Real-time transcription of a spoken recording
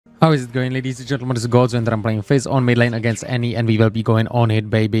How is it going, ladies and gentlemen? It's Gods and I'm playing Fizz on mid lane against Annie, and we will be going on it,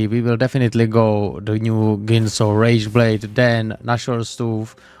 baby. We will definitely go the new GUINSOO'S, RAGEBLADE, then NASHOR'S,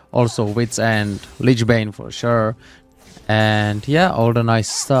 also WITS and LICH BANE for sure. And yeah, all the nice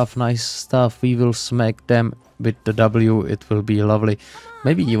stuff. We will smack them with the W. It will be lovely.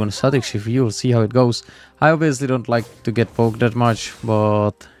 Maybe even static shift. We will see how it goes. I obviously don't like to get poked that much,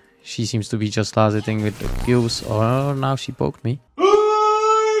 but she seems to be just hesitating with the Qs. Oh, now she poked me.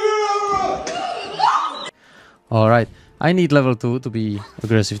 Alright, I need level 2 to be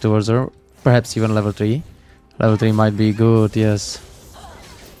aggressive towards her. Perhaps even level 3. Level 3 might be good, yes.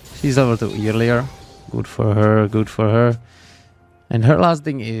 She's level 2 earlier. Good for her, good for her. And her last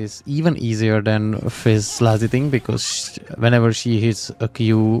thing is even easier than Fizz's last thing, because whenever she hits a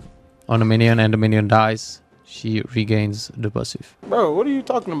Q on a minion and the minion dies, she regains the passive. Bro, what are you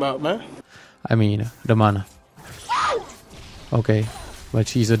talking about, man? I mean, the mana. Okay, but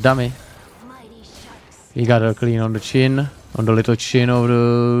she's a dummy. He got her clean on the chin, on the little chin of the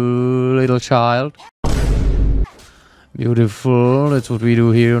little child. Beautiful, that's what we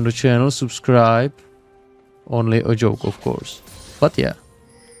do here on the channel. Subscribe. Only a joke, of course. But yeah,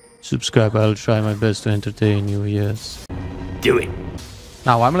 subscribe, I'll try my best to entertain you, yes. Do it.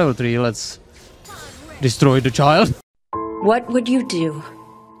 Now I'm level 3, let's destroy the child. What would you do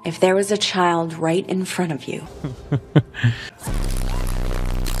if there was a child right in front of you?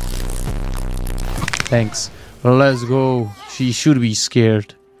 Thanks. Let's go. She should be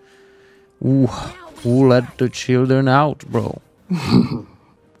scared. Ooh, who let the children out, bro?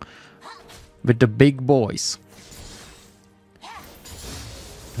 With the big boys.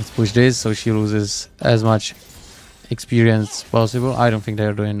 Let's push this so she loses as much experience as possible. I don't think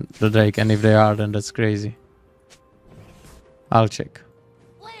they're doing the Drake, and if they are, then that's crazy. I'll check.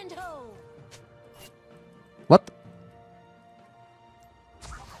 What?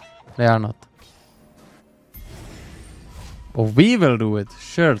 They are not. Oh, we will do it.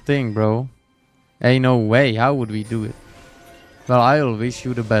 Sure thing, bro. Ain't no way. How would we do it? Well, I'll wish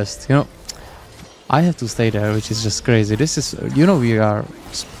you the best. You know, I have to stay there, which is just crazy. This is, you know, we are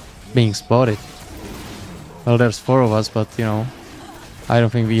being spotted. Well, there's 4 of us, but, you know, I don't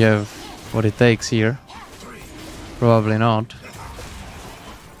think we have what it takes here. Probably not.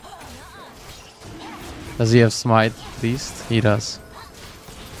 Does he have smite, at least? He does.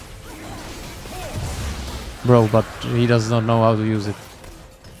 Bro, but he does not know how to use it.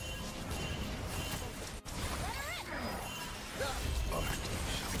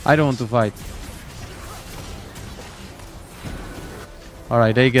 I don't want to fight.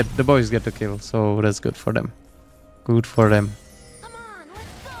 Alright, the boys get the kill, so that's good for them. Good for them.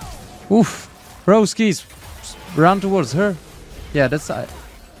 Oof! Broskies! Run towards her. Yeah, that's...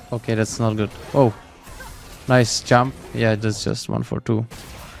 okay, that's not good. Oh. Nice jump. Yeah, that's just 1 for 2.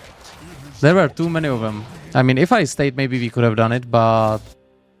 There were too many of them. I mean, if I stayed, maybe we could have done it, but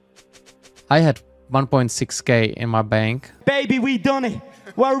I had 1.6k in my bank. Baby, we done it.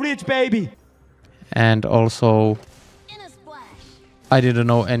 We're rich, baby. And also, I didn't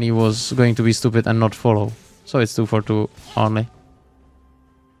know Annie was going to be stupid and not follow. So it's 2 for 2 only.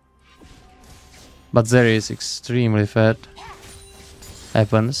 But Zeri is extremely fat.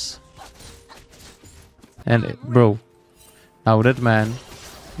 Happens. And bro, now that man,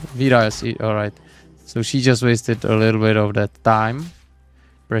 Vira is alright. So she just wasted a little bit of that time.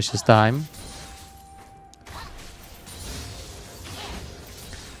 Precious time.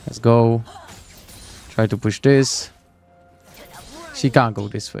 Let's go. Try to push this. She can't go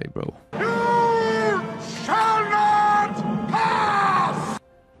this way, bro. You shall not pass!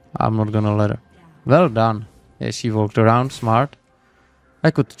 I'm not gonna let her. Well done. Yeah, she walked around, smart.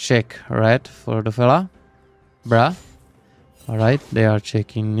 I could check red for the fella. Bruh. Alright, they are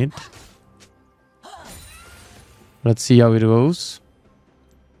checking it. Let's see how it goes.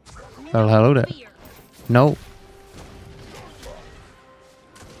 Well, hello there. No.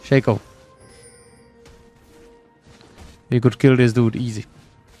 Shaco. We could kill this dude easy.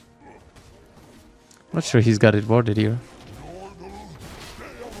 Not sure he's got it warded here.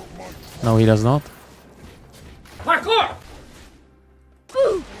 No, he does not. Parkour!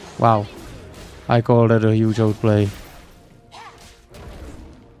 Wow. I call that a huge outplay.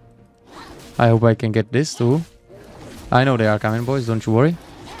 I hope I can get this too. I know they are coming, boys, don't you worry.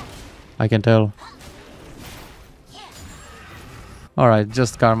 I can tell. Alright,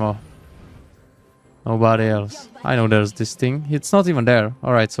 just Karma. Nobody else. I know there's this thing. It's not even there.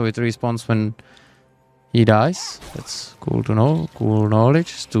 Alright, so it respawns when he dies. That's cool to know. Cool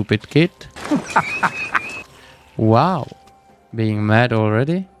knowledge. Stupid kid. Wow. Being mad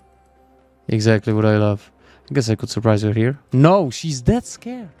already. Exactly what I love. I guess I could surprise her here. No, she's that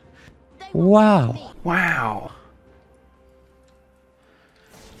scared. Wow. Wow.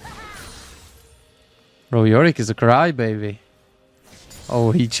 Bro, Yorick is a crybaby.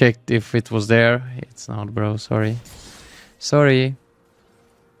 Oh, he checked if it was there. It's not, bro. Sorry. Sorry.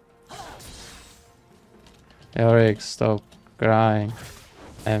 Yorick, stop crying.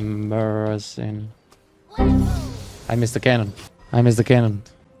 Embarrassing. I missed the cannon. I missed the cannon.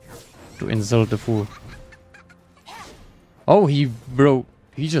 To insult the fool. Oh, bro,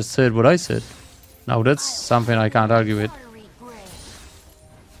 he just said what I said. Now that's something I can't argue with.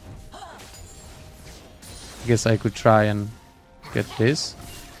 I guess I could try and get this.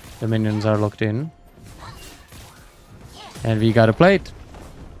 The minions are locked in. And we got a plate.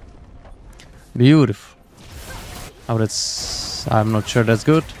 Beautiful. Now that's... I'm not sure that's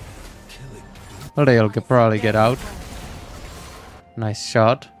good. Well, they'll probably get out. Nice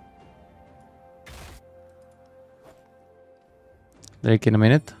shot. Drake in a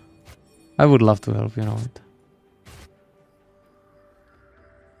minute. I would love to help, you know it.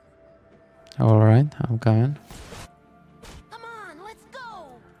 Alright, I'm coming. Come on, let's go.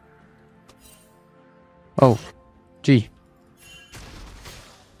 Oh, G.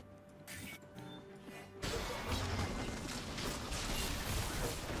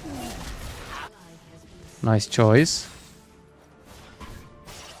 Nice choice.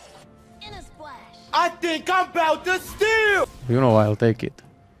 In a splash. I think I'm about to steal. You know I'll take it.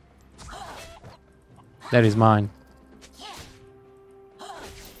 That is mine.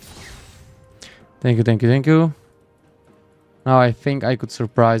 Thank you, thank you, thank you. Now I think I could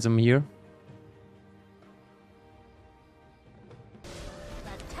surprise him here.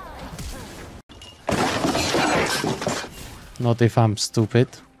 Not if I'm stupid.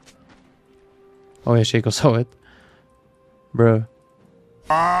 Oh yeah, Shaco saw it. Bruh.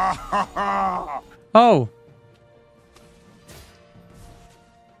 Oh!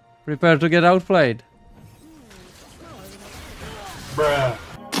 Prepare to get outplayed. Bruh.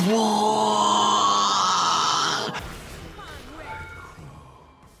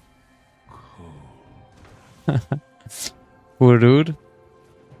 Poor dude.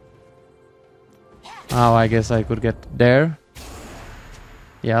 Oh, I guess I could get there.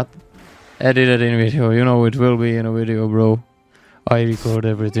 Yeah. Edit it in video. You know it will be in a video, bro. I record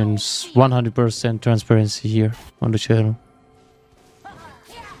everything. 100% transparency here on the channel.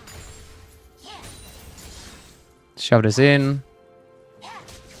 Shove this in.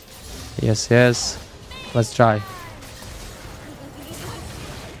 Yes, yes. Let's try.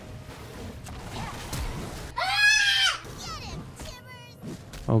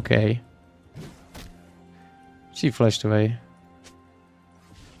 Okay. She flashed away.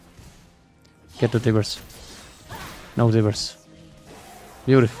 Get the Tibbers. No Tibbers.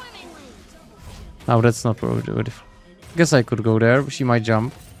 Beautiful. Now that's not beautiful. Guess I could go there. She might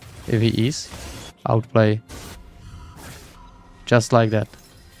jump. If he is. Outplay. Just like that.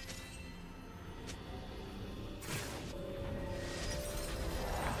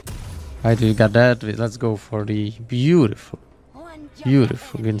 Right, we got that. Let's go for the beautiful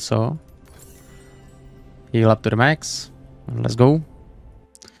GUINSOO. Heal up to the max. And let's go.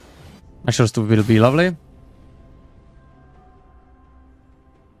 NASHOR'S will be lovely.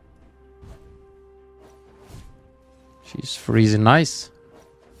 She's freezing nice.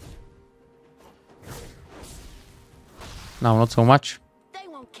 Now not so much. They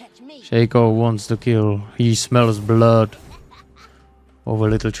won't catch me. Shaco wants to kill. He smells blood of a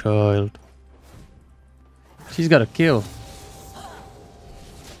little child. She's got a kill.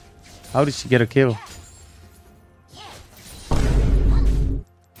 How did she get a kill?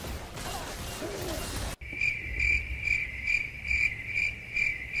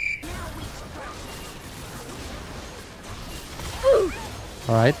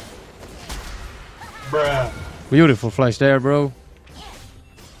 Alright. Bruh. Beautiful flash there, bro.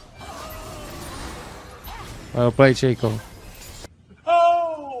 Well played, Shaco.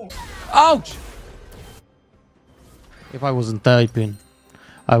 Oh! Ouch! If I wasn't typing,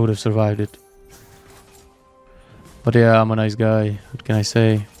 I would have survived it. But yeah, I'm a nice guy. What can I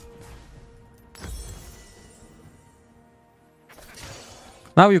say?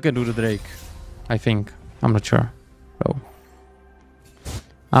 Now you can do the Drake. I think. I'm not sure. Oh.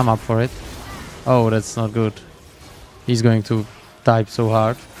 I'm up for it. Oh, that's not good. He's going to type so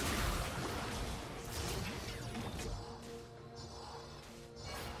hard.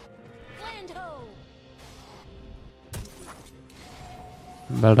 Land ho.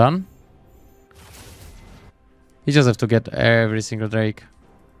 Well done. You just have to get every single Drake.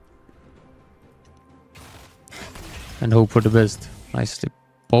 And hope for the best. Nicely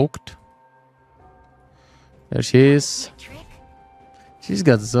poked. There she is. Trick. She's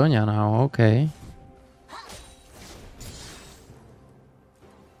got Zonya now, okay.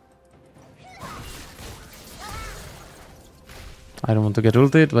 I don't want to get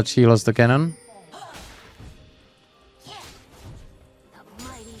ulted, but she lost the cannon. The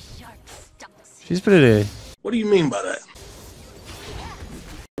mighty shark stumps. She's pretty. What do you mean by that?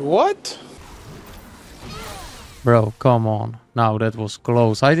 What? Bro, come on. Now that was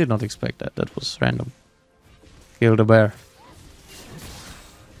close. I did not expect that. That was random. Kill the bear.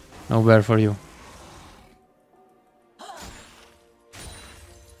 No bear for you.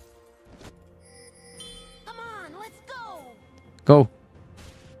 Come on, let's go. Go.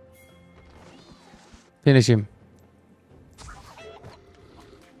 Finish him.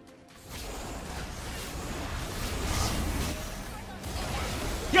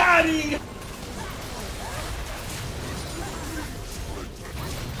 Got him!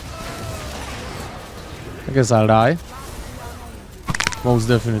 I guess I'll die. Most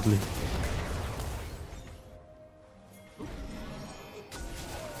definitely.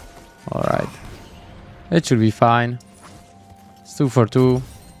 Alright. It should be fine. It's 2 for 2.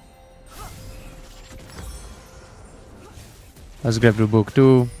 Let's grab the book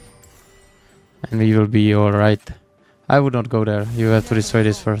too. And we will be alright. I would not go there. You have to destroy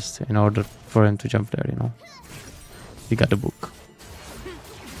this first in order for him to jump there, you know. We got the book.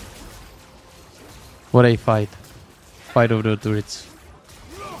 What a fight. Fight over the turrets.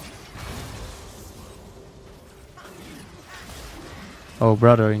 Oh,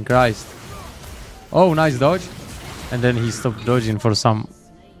 brother in Christ. Oh, nice dodge. And then he stopped dodging for some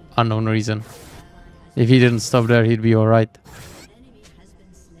unknown reason. If he didn't stop there, he'd be alright.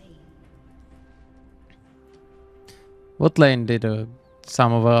 What lane did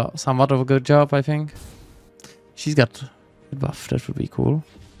somewhat of a good job, I think. She's got a buff, that would be cool.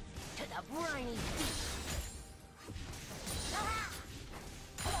 To the briny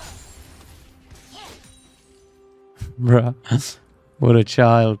Bruh. What a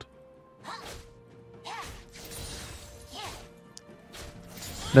child.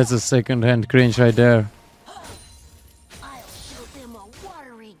 That's a second-hand cringe right there. I'll show them a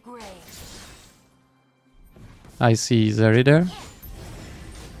watery grave. I see Zeri there.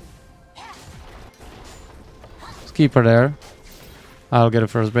 Let's keep her there. I'll get a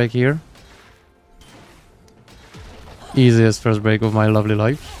first break here. Easiest first break of my lovely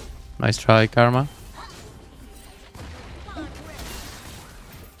life. Nice try, Karma.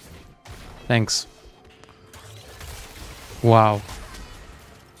 Thanks. Wow.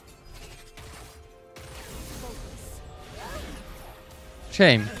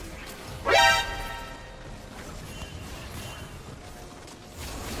 Shame.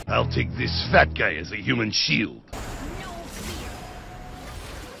 I'll take this fat guy as a human shield.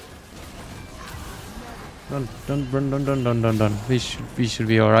 Dun. We should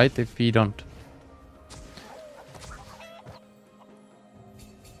be alright if we don't.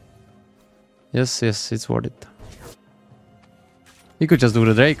 Yes, it's worth it. He could just do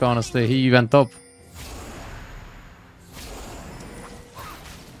the Drake, honestly. He went top.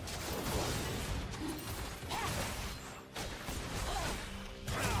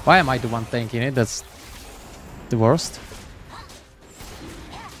 Why am I the one tanking it? That's the worst.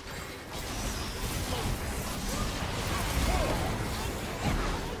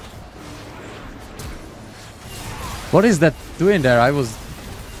 What is that doing there? I was...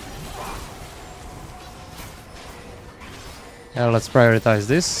 Yeah, let's prioritize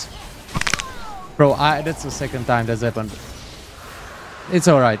this. Bro, that's the second time that's happened. It's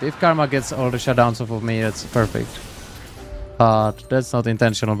alright. If Karma gets all the shutdowns off of me, that's perfect. But that's not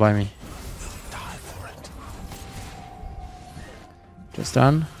intentional by me. Just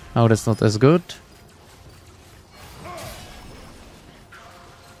done. Now that's not as good.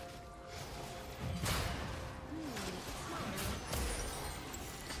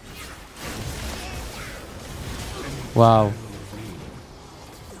 Wow.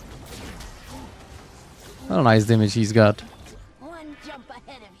 Oh, nice damage he's got. One jump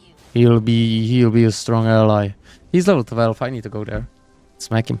ahead of you. He'll be a strong ally. He's level 12. I need to go there.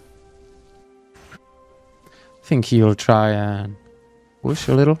 Smack him. I think he'll try and push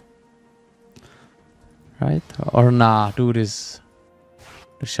a little. Right? Or nah, dude is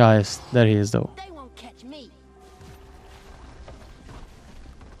the shyest. There he is though. They won't catch me.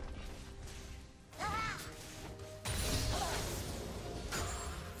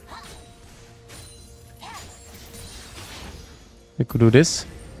 We could do this.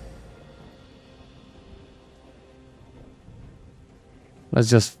 Let's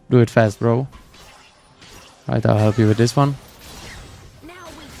just do it fast, bro. Right, I'll help you with this one. Now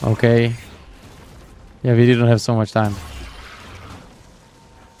we Okay. Yeah, we didn't have so much time.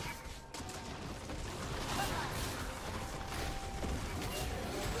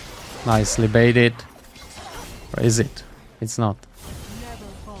 Nicely baited. Or is it? It's not.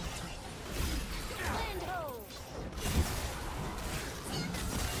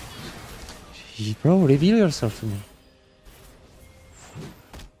 Gee, bro, reveal yourself to me.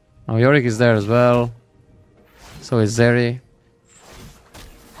 Oh, Yorick is there as well. So is Zeri.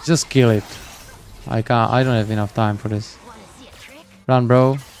 Just kill it. I don't have enough time for this. Run,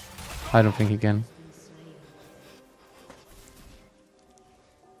 bro. I don't think he can.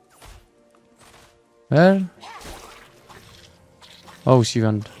 Where? Oh, she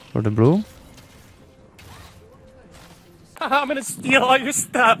went for the blue. I'm gonna steal all your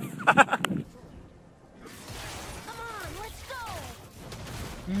stuff. Come on, let's go.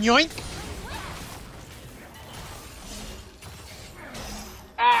 Yoink!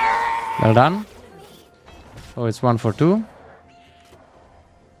 Well done. Oh, it's 1 for 2.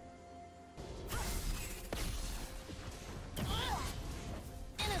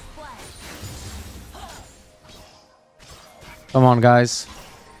 Come on, guys.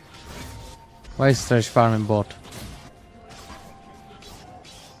 Why is Trash farming bot?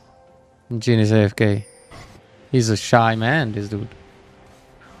 Jin is AFK. He's a shy man, this dude.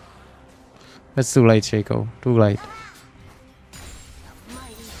 That's too late, Shaco. Too late.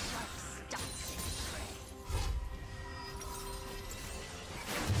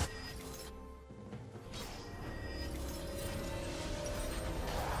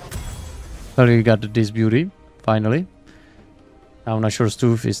 Well, we got this beauty, finally. Now NASHOR'S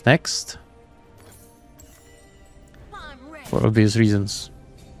Tooth is next. For obvious reasons.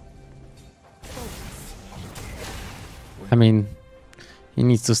 I mean, he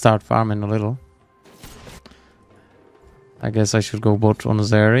needs to start farming a little. I guess I should go bot on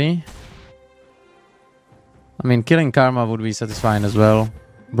Zeri. I mean, killing Karma would be satisfying as well.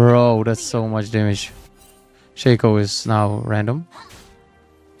 Bro, that's so much damage. Shaco is now random.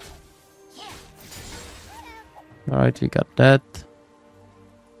 Alright, we got that.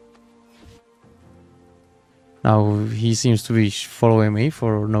 Now he seems to be following me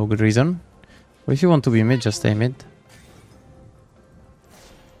for no good reason. But if you want to be mid, just stay mid.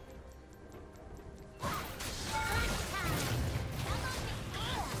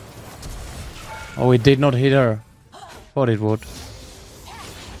 Oh, it did not hit her. Thought it would.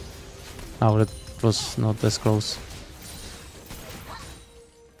 Oh, that was not as close.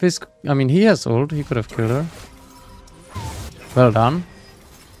 Fizz, I mean, he has ult. He could have killed her. Well done.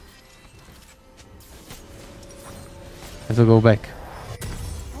 Have to go back.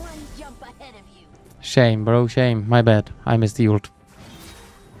 Shame, bro. Shame. My bad. I missed the ult.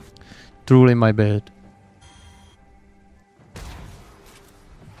 Truly my bad.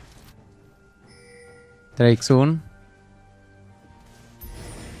 Drake soon.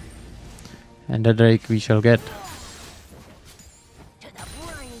 And the Drake we shall get.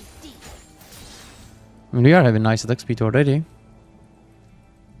 I mean, we are having nice attack speed already.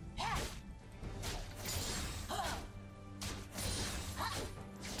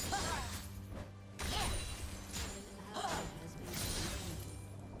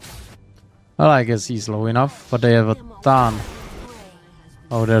 Well, I guess he's low enough, but they have a ton.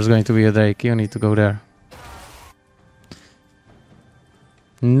 Oh, there's going to be a Drake. You need to go there.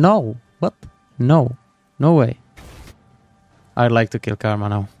 No. What? No. No way. I'd like to kill Karma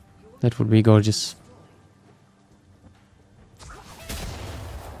now. That would be gorgeous.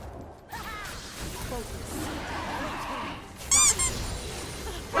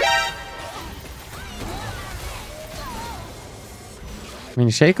 I mean,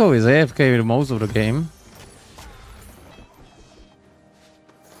 Shaco is AFK with most of the game.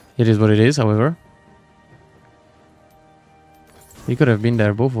 It is what it is, however. He could have been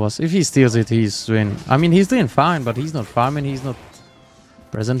there, both of us. If he steals it, he's doing... I mean, he's doing fine, but he's not farming. He's not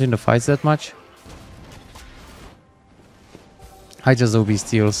present in the fights that much. I just hope he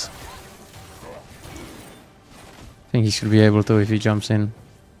steals. I think he should be able to if he jumps in.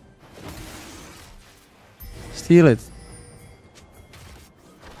 Steal it.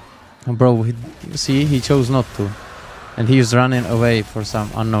 Oh, bro, see, he chose not to. And he was running away for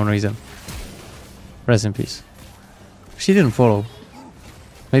some unknown reason. Rest in peace. She didn't follow.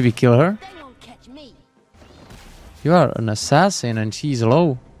 Maybe kill her? You are an assassin and she's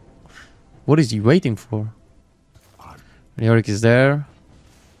low. What is he waiting for? Yorick is there.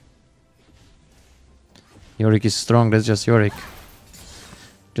 Yorick is strong, that's just Yorick.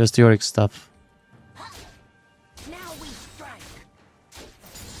 Just Yorick stuff.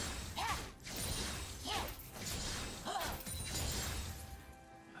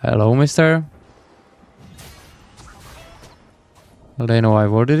 Hello, mister. Well, they know I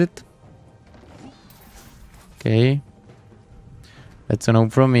worded it. Okay. That's a no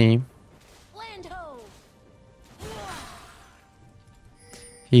from me.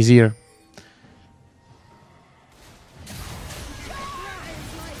 He's here.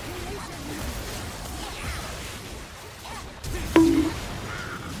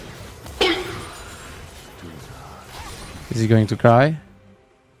 Is he going to cry?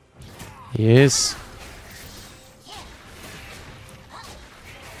 He is.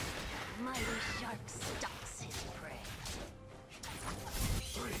 Mighty shark stalks his prey.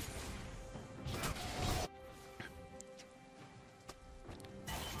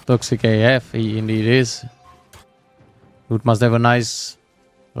 Toxic AF, he indeed is. Dude must have a nice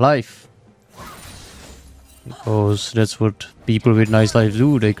life. Because that's what people with nice lives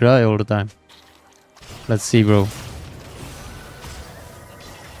do, they cry all the time. Let's see, bro.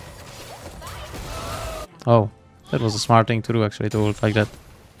 Oh, that was a smart thing to do actually, to ult like that.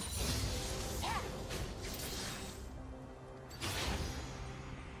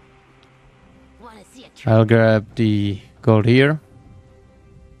 Wanna see a trick? I'll grab the gold here.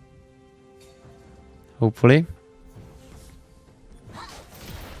 Hopefully.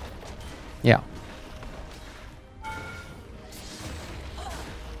 Yeah. Come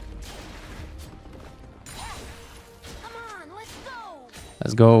on, let's go.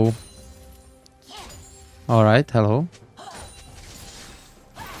 Let's go. Alright, hello.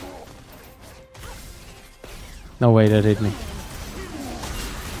 No way that hit me.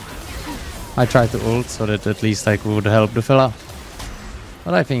 I tried to ult so that at least I could help the fella.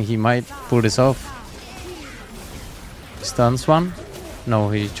 But I think he might pull this off. Stuns one? No,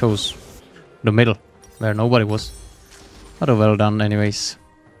 he chose the middle, where nobody was. But well done anyways.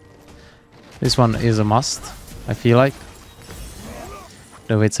 This one is a must, I feel like.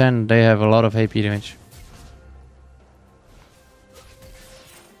 The WITS end, they have a lot of AP damage.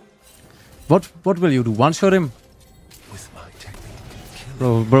 What will you do? One shot him?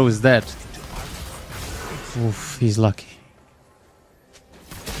 Bro is dead. Oof, he's lucky.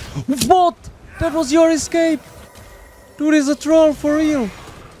 What? That was your escape! Dude is a troll for real.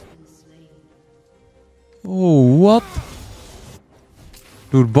 Oh, what?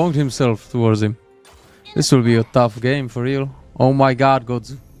 Dude bonked himself towards him. This will be a tough game for real. Oh my god,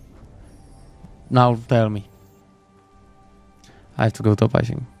 Godzu. Now tell me. I have to go top, I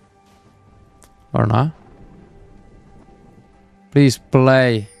think. Or not? Please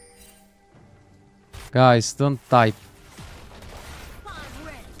play. Guys, don't type.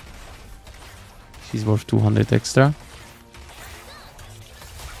 She's worth 200 extra.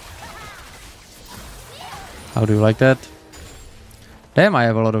 How do you like that? Damn, I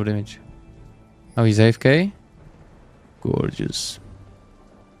have a lot of damage. Oh, he's AFK. Gorgeous.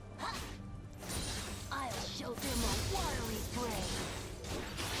 I'll show them a watery prey.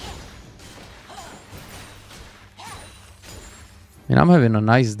 I mean, I'm having a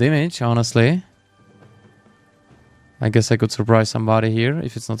nice damage, honestly. I guess I could surprise somebody here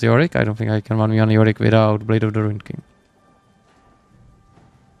if it's not Yorick. I don't think I can 1v1 Yorick without Blade of the Ruined King.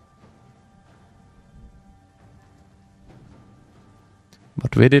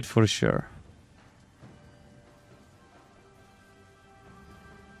 But with it for sure.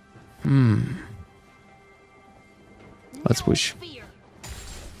 Let's push. Fear.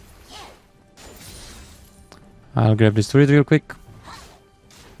 I'll grab this turret real quick.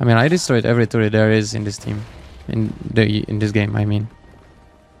 I mean, I destroyed every turret there is in this team. In this game, I mean.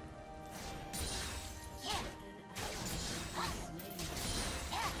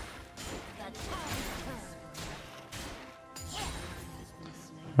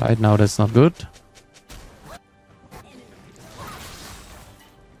 Right now, that's not good.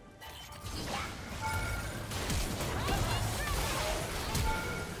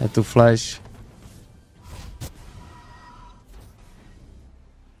 Had to flash.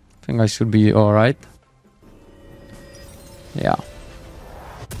 I think I should be alright. Yeah.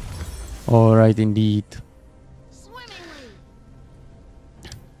 Alright indeed. Swimmingly.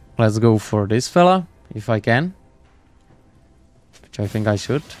 Let's go for this fella, if I can. Which I think I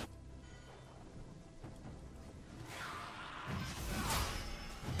should.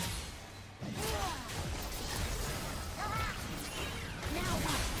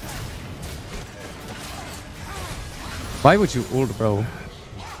 Why would you ult, bro?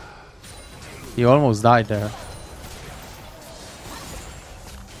 He almost died there.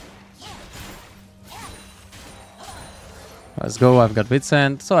 Let's go, I've got WITS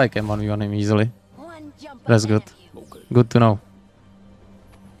end, so I can 1v1 him easily. One jump That's good. ahead of you. Good to know.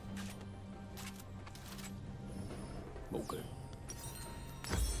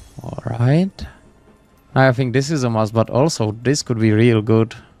 Alright. I think this is a must, but also this could be real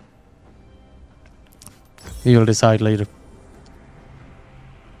good. We will decide later.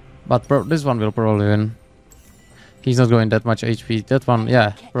 But this one will probably win. He's not going that much HP. That one,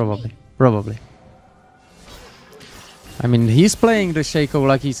 yeah, probably. Probably. I mean, he's playing the Shaco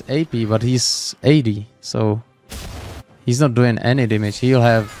like he's AP, but he's 80, so he's not doing any damage. He'll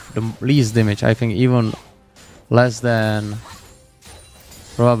have the least damage, I think, even less than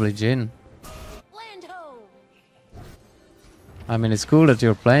probably Jin. I mean, it's cool that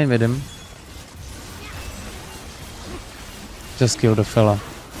you're playing with him. Just kill the fella.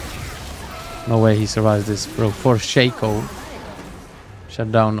 No way he survives this, bro. For Shaco.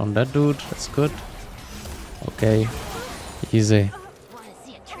 Shut down on that dude. That's good. Okay. Easy.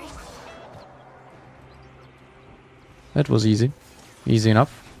 That was easy. Easy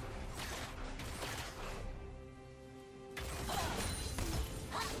enough.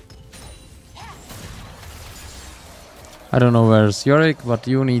 I don't know where's Yorick, but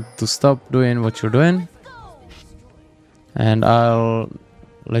you need to stop doing what you're doing. And I'll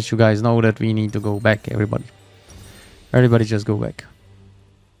let you guys know that we need to go back, everybody. Everybody just go back.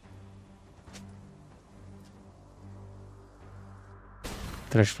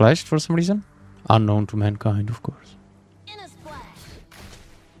 Thresh flashed for some reason. Unknown to mankind, of course.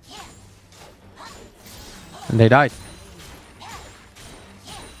 And they died.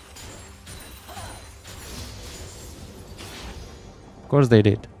 Of course they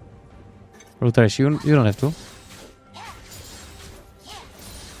did. Bro, Thresh, you don't have to.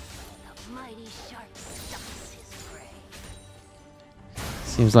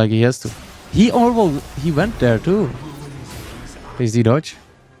 Seems like he has to. He went there too. Please de-dodge.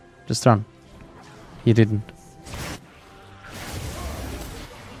 Just run. He didn't.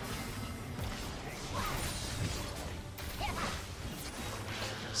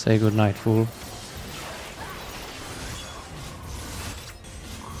 Say goodnight, fool.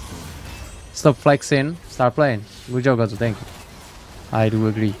 Stop flexing. Start playing. Good job, Gazu. Thank you. I do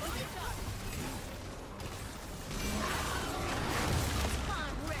agree.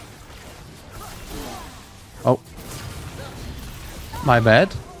 Oh. My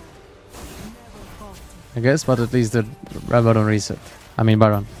bad. I guess, but at least the Rabadon reset. I mean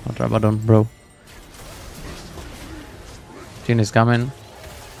Baron, not Rabadon, bro. Jin is coming.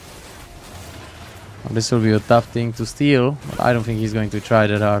 Well, this will be a tough thing to steal, but I don't think he's going to try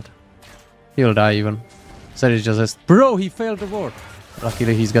that hard. He'll die even. Zeri just has... Bro, he failed the ward.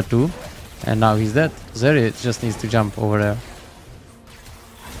 Luckily he's got 2. And now he's dead. Zeri just needs to jump over there.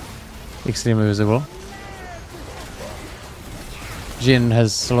 Extremely visible. Jin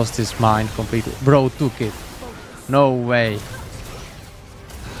has lost his mind completely. Bro took it. No way.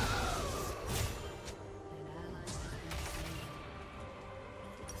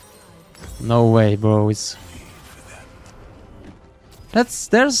 No way, bro.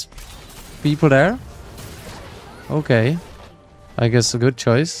 There's people there. Okay. I guess a good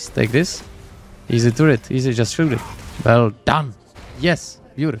choice. Take this. Easy turret. Easy, just shoot it. Well done. Yes.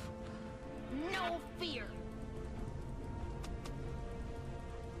 Beautiful.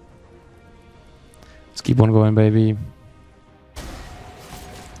 Keep on going, baby.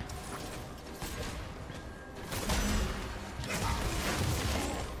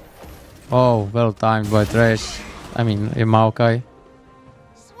 Oh, well timed by Thresh. I mean, in Maokai.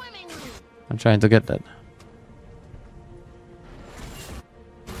 I'm trying to get that.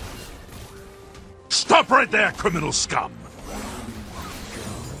 Stop right there, criminal scum!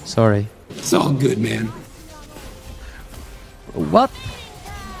 Sorry. It's all good, man. What?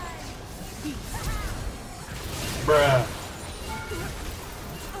 Bruh.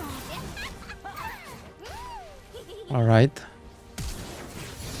 All right.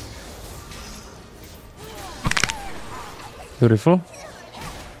 Beautiful.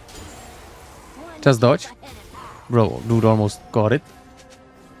 Just dodge. Bro, dude almost got it.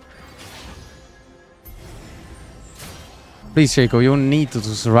 Please, Shaco, you need to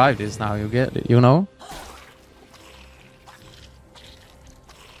survive this now. You get it, you know?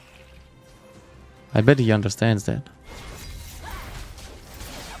 I bet he understands that.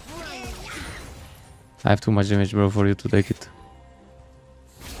 I have too much damage, bro, for you to take it.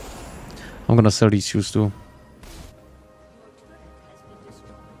 I'm gonna sell these shoes too.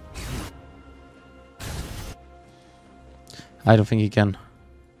 I don't think he can.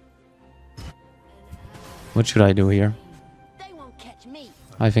 What should I do here?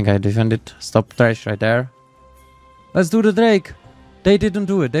 I think I defend it. Stop Thresh right there. Let's do the Drake. They didn't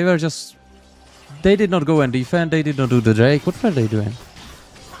do it. They were just... They did not go and defend. They did not do the Drake. What were they doing?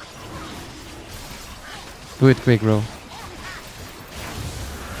 Do it quick, bro.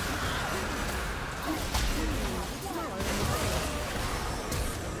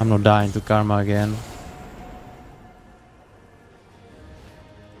 I'm not dying to Karma again.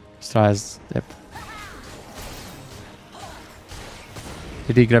 Let's try as... Yep.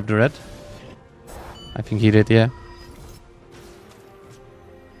 Did he grab the red? I think he did, yeah.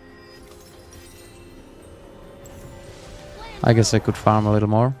 I guess I could farm a little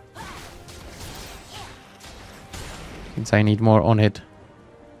more. Since I need more on hit.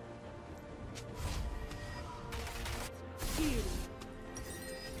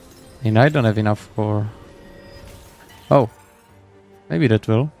 And I don't have enough for... Oh. Maybe that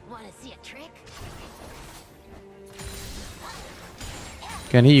will. Wanna see a trick?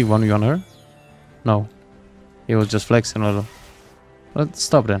 Can he 1v1 her? No. He was just flexing a little. Let's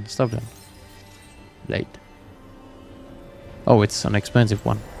stop then. Stop then. Late. Oh, it's an expensive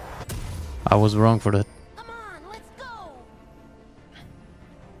one. I was wrong for that. Come on, let's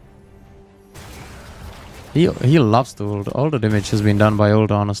go. He loves to ult. All the damage has been done by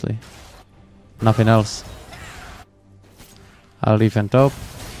ult, honestly. Nothing else. I'll defend top.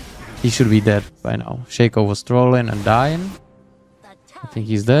 He should be dead by now. Shaco was trolling and dying. I think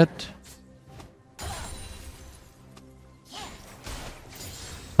he's dead.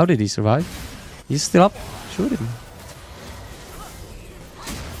 How did he survive? He's still up. Shoot him.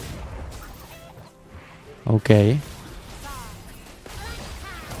 Okay.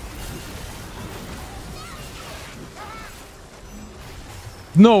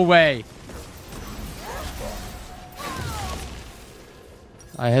 No way!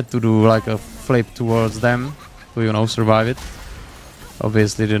 I had to do like a flip towards them to, you know, survive it.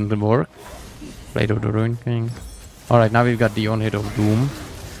 Obviously didn't work. Blade of the Ruin King. Alright, now we've got the on-hit of Doom.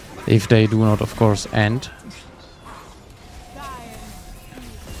 If they do not, of course, end.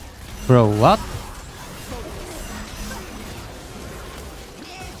 Bro, what?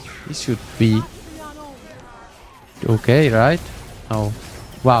 This should be... okay, right? Oh.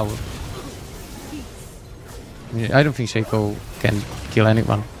 Wow. I don't think Shaco can kill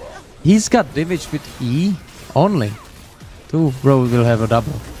anyone. He's got damage with E only. Two bro will have a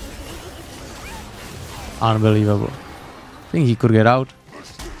double. Unbelievable. I think he could get out.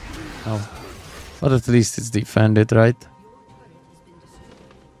 No. But at least it's defended, right?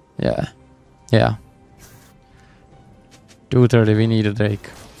 Yeah. Yeah. 230, we need a Drake.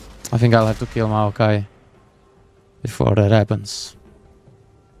 I think I'll have to kill Maokai before that happens.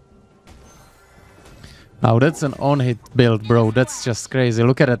 Now that's an on-hit build, bro. That's just crazy.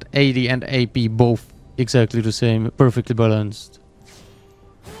 Look at that. AD and AP both exactly the same. Perfectly balanced.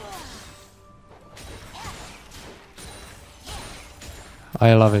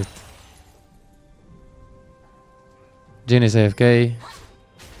 I love it. Jhin is AFK.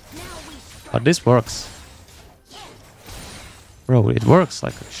 But this works. Bro, it works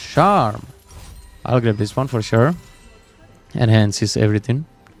like a charm. I'll grab this one for sure. Enhances everything.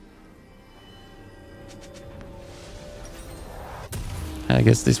 I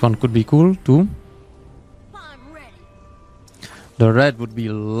guess this one could be cool too. I'm ready. The red would be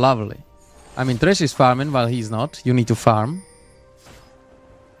lovely. I mean, Thresh is farming while he's not. You need to farm.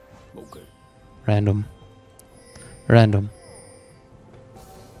 Okay. Random. Random.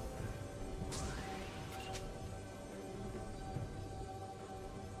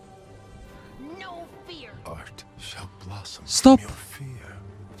 No fear. Art shall blossom. Stop! From your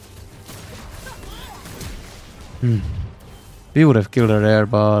fear. We would have killed her there,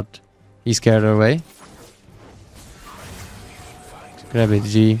 but he scared her away. Grab it,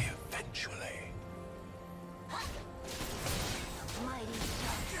 G. Eventually.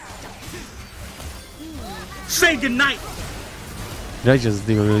 Say goodnight! Did I just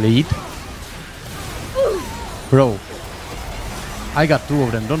delete? Bro. I got two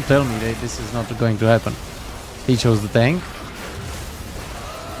of them. Don't tell me that this is not going to happen. He chose the tank.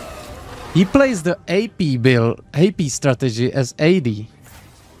 He plays the AP build, AP strategy as AD.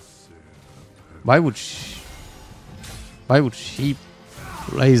 Why would she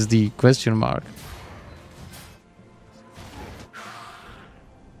raise the question mark?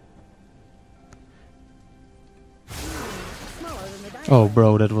 Oh,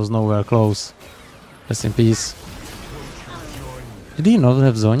 bro, that was nowhere close. Rest in peace. Did he not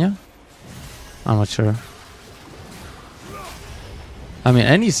have Zonya? I'm not sure. I mean,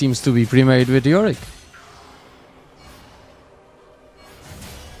 Annie seems to be pre-made with Yorick.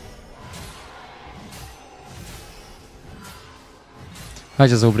 I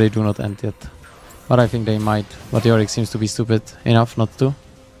just hope they do not end yet. But I think they might. But Yorick seems to be stupid enough not to.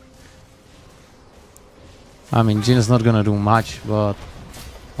 I mean, Jhin is not gonna do much, but...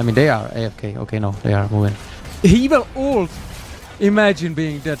 I mean, they are AFK. Okay, no, they are moving. He will ult! Imagine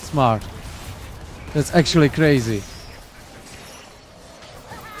being that smart. That's actually crazy.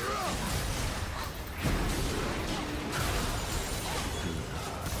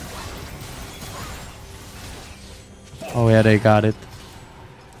 Oh yeah, they got it.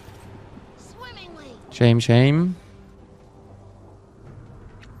 Shame, shame.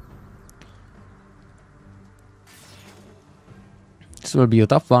 This will be a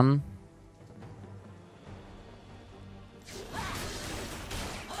tough one.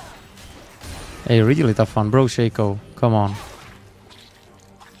 A really tough one, bro, Shaco. Come on.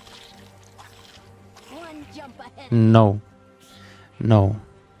 One jump ahead. No. No.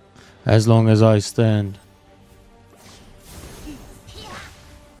 As long as I stand.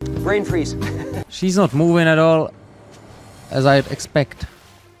 Brain freeze. She's not moving at all, as I'd expect.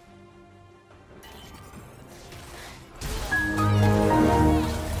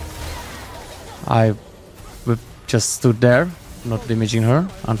 I just stood there, not damaging her,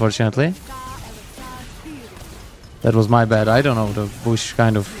 unfortunately. That was my bad. I don't know, the bush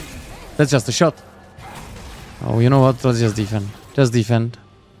kind of... That's just a shot. Oh, you know what? Let's just defend. Just defend.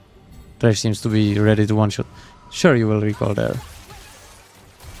 Thresh seems to be ready to one-shot. Sure, you will recall there.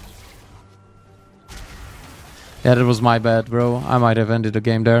 Yeah, that was my bad, bro. I might have ended the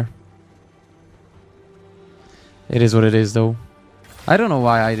game there. It is what it is, though. I don't know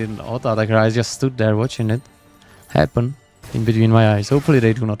why I didn't auto-attack her. I just stood there watching it happen in between my eyes. Hopefully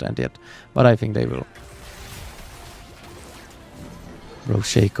they do not end yet, but I think they will. Bro,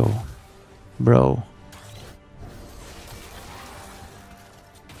 Shaco. Bro.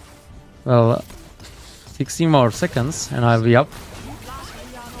 Well, 16 more seconds and I'll be up.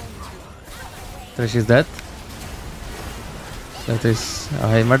 Thresh is dead. That is a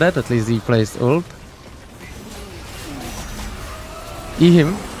Hammer dead. At least he placed ult. E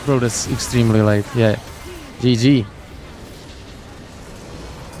him. Bro, that's extremely late. Yeah. GG.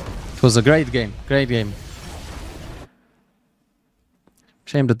 It was a great game. Great game.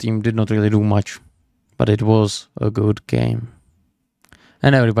 Shame the team did not really do much. But it was a good game.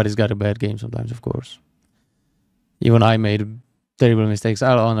 And everybody's got a bad game sometimes, of course. Even I made terrible mistakes.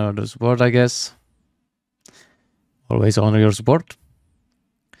 I'll honor the support, I guess. Always honor your support.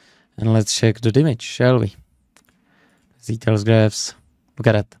 And let's check the damage, shall we? Details graphs. Look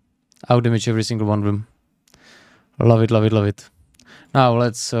at that. Out damage every single one of them. Love it, love it, love it. Now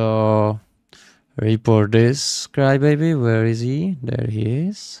let's report this crybaby. Where is he? There he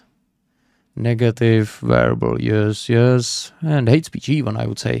is. Negative, verbal, yes, yes. And hate speech even, I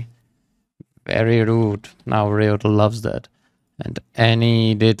would say. Very rude. Now Riot loves that. And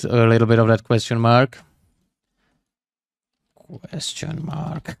Annie did a little bit of that question mark. Question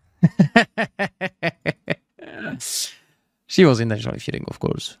mark. She was intentionally cheating, of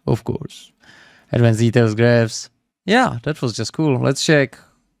course. Of course. Advanced details graphs. Yeah, that was just cool. Let's check.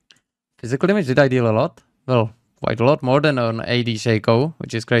 Physical damage, did I deal a lot? Well, quite a lot. More than an AD Shaco,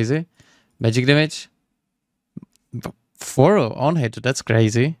 which is crazy. Magic damage. 4 on hit, that's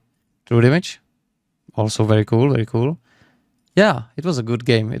crazy. True damage. Also very cool, very cool. Yeah, it was a good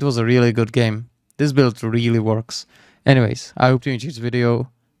game. It was a really good game. This build really works. Anyways, I hope you enjoyed this video.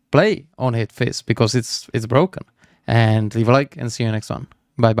 Play on hit Fizz because it's broken. And leave a like and see you next one.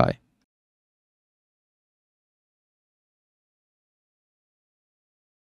 Bye bye.